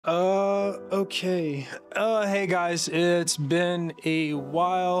Okay. Hey guys, it's been a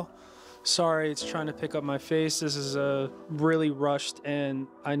while. Sorry, it's trying to pick up my face. This is really rushed, and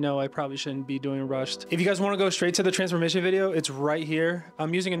I know I probably shouldn't be doing rushed. If you guys want to go straight to the transformation video, it's right here.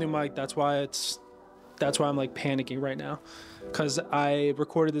 I'm using a new mic, that's why I'm like panicking right now, because I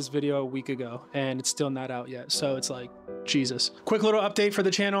recorded this video a week ago and it's still not out yet. So it's like, Jesus. Quick little update for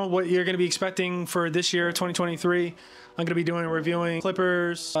the channel, what you're going to be expecting for this year, 2023. I'm going to be reviewing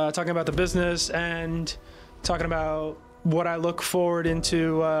clippers, talking about the business, and talking about what I look forward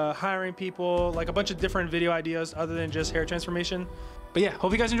into hiring people, like a bunch of different video ideas other than just hair transformation. But yeah,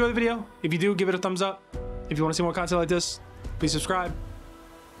 hope you guys enjoy the video. If you do, give it a thumbs up. If you want to see more content like this, please subscribe.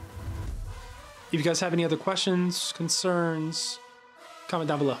 If you guys have any other questions, concerns, comment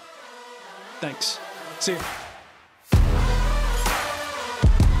down below. Thanks. See you.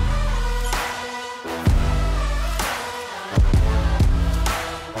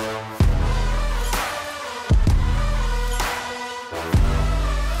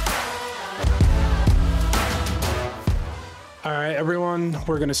 All right, everyone,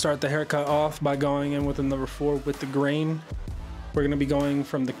 we're gonna start the haircut off by going in with a number 4 with the grain. We're gonna be going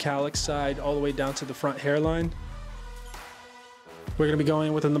from the calyx side all the way down to the front hairline. We're gonna be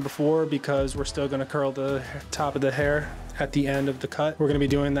going with a number 4 because we're still gonna curl the top of the hair at the end of the cut. We're gonna be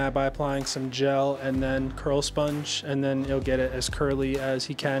doing that by applying some gel and then curl sponge, and then it'll get it as curly as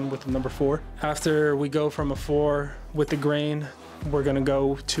he can with the number 4. After we go from a 4 with the grain, we're gonna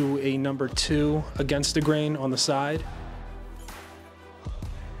go to a number 2 against the grain on the side.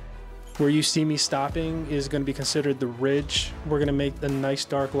 Where you see me stopping is going to be considered the ridge. We're going to make a nice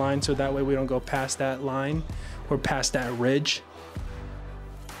dark line so that way we don't go past that line or past that ridge.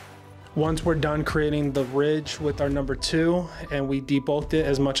 Once we're done creating the ridge with our number 2 and we debulked it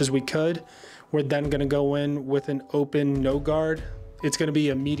as much as we could, we're then going to go in with an open no guard. It's going to be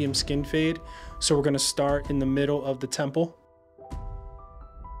a medium skin fade, so we're going to start in the middle of the temple.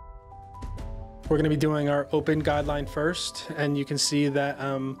 We're going to be doing our open guideline first, and you can see that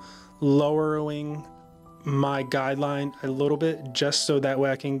lowering my guideline a little bit just so that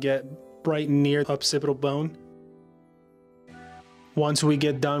way I can get right near the occipital bone. Once we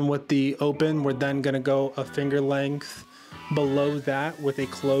get done with the open, we're then going to go a finger length below that with a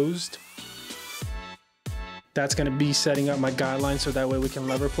closed. That's going to be setting up my guideline so that way we can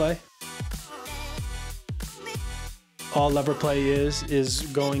lever play. All lever play is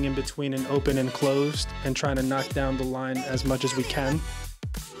going in between an open and closed and trying to knock down the line as much as we can.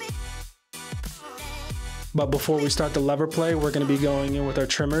 But before we start the lever play, we're going to be going in with our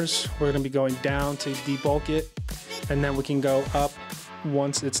trimmers. We're going to be going down to debulk it, and then we can go up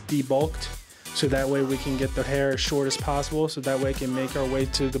once it's debulked, so that way we can get the hair as short as possible, so that way it can make our way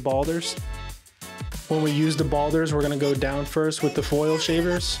to the balders. When we use the balders, we're going to go down first with the foil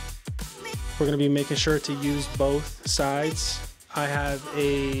shavers. We're going to be making sure to use both sides. I have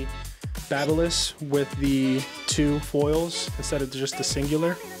a Babyliss with the 2 foils instead of just the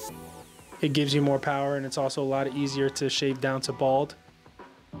singular. It gives you more power, and it's also a lot easier to shave down to bald.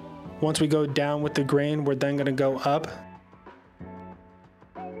 Once we go down with the grain, we're then gonna go up.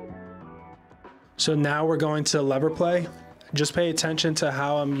 So now we're going to lever play. Just pay attention to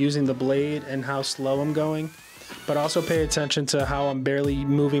how I'm using the blade and how slow I'm going, but also pay attention to how I'm barely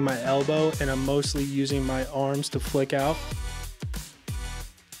moving my elbow and I'm mostly using my arms to flick out.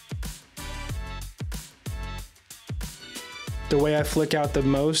 The way I flick out the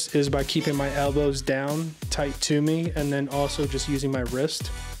most is by keeping my elbows down tight to me and then also just using my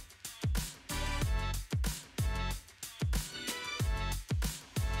wrist.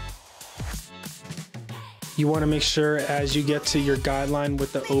 You want to make sure as you get to your guideline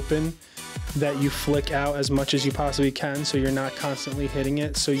with the open that you flick out as much as you possibly can so you're not constantly hitting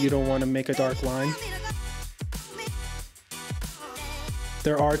it, so you don't want to make a dark line.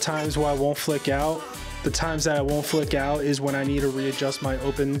 There are times where I won't flick out. The times that I won't flick out is when I need to readjust my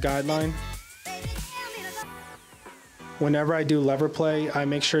open guideline. Whenever I do lever play, I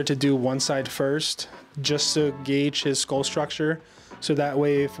make sure to do one side first, just to gauge his skull structure. So that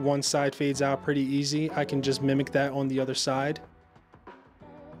way, if one side fades out pretty easy, I can just mimic that on the other side.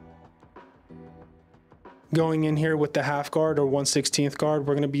 Going in here with the half guard or 1/16 guard,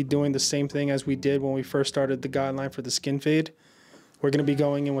 we're going to be doing the same thing as we did when we first started the guideline for the skin fade. We're going to be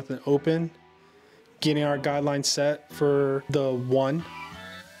going in with an open, getting our guideline set for the 1.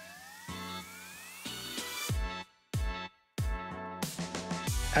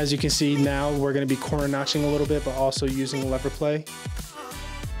 As you can see now, we're going to be corner notching a little bit, but also using lever play.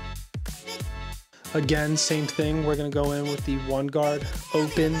 Again, same thing. We're going to go in with the 1 guard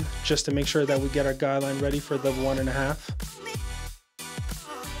open just to make sure that we get our guideline ready for the 1.5.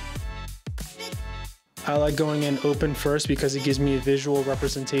 I like going in open first because it gives me a visual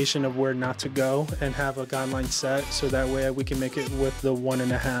representation of where not to go and have a guideline set, so that way we can make it with the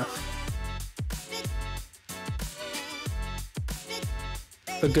 1.5.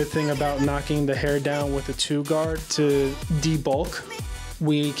 A good thing about knocking the hair down with a 2 guard to debulk,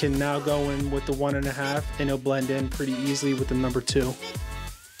 we can now go in with the 1.5 and it'll blend in pretty easily with the number 2.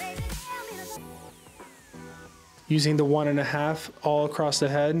 Using the 1.5 all across the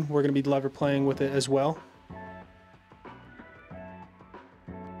head, we're gonna be lever playing with it as well.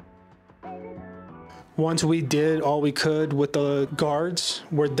 Once we did all we could with the guards,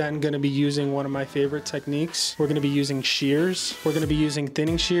 we're then gonna be using one of my favorite techniques. We're gonna be using shears. We're gonna be using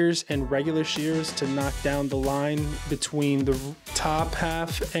thinning shears and regular shears to knock down the line between the top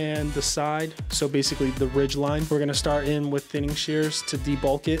half and the side. So basically the ridge line. We're gonna start in with thinning shears to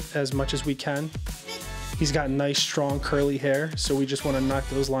debulk it as much as we can. He's got nice, strong, curly hair, so we just want to knock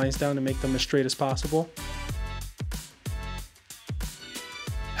those lines down to make them as straight as possible.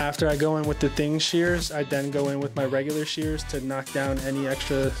 After I go in with the thinning shears, I then go in with my regular shears to knock down any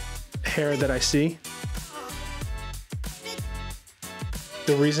extra hair that I see.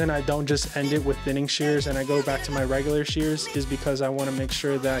 The reason I don't just end it with thinning shears and I go back to my regular shears is because I want to make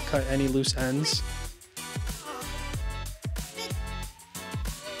sure that I cut any loose ends.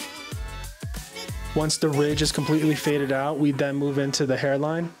 Once the ridge is completely faded out, we then move into the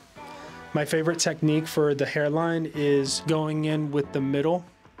hairline. My favorite technique for the hairline is going in with the middle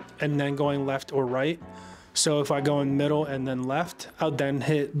and then going left or right. So if I go in middle and then left, I'll then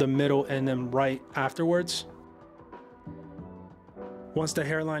hit the middle and then right afterwards. Once the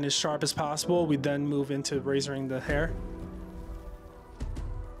hairline is sharp as possible, we then move into razoring the hair.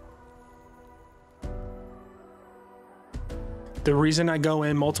 The reason I go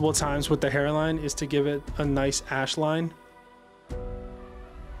in multiple times with the hairline is to give it a nice ash line.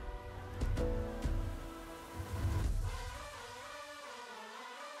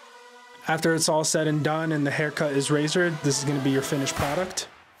 After it's all said and done and the haircut is razored, this is going to be your finished product.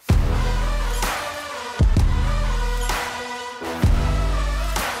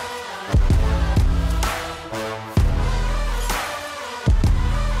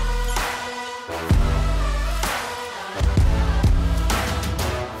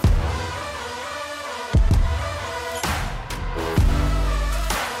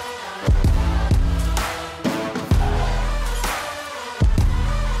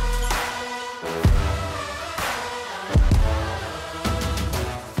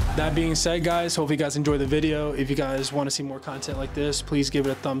 That being said, guys, hope you guys enjoyed the video. If you guys want to see more content like this, please give it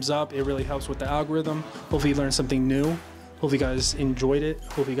a thumbs up. It really helps with the algorithm. Hopefully you learned something new. Hope you guys enjoyed it.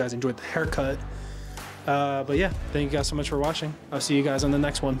 Hope you guys enjoyed the haircut. But yeah, thank you guys so much for watching. I'll see you guys on the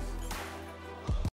next one.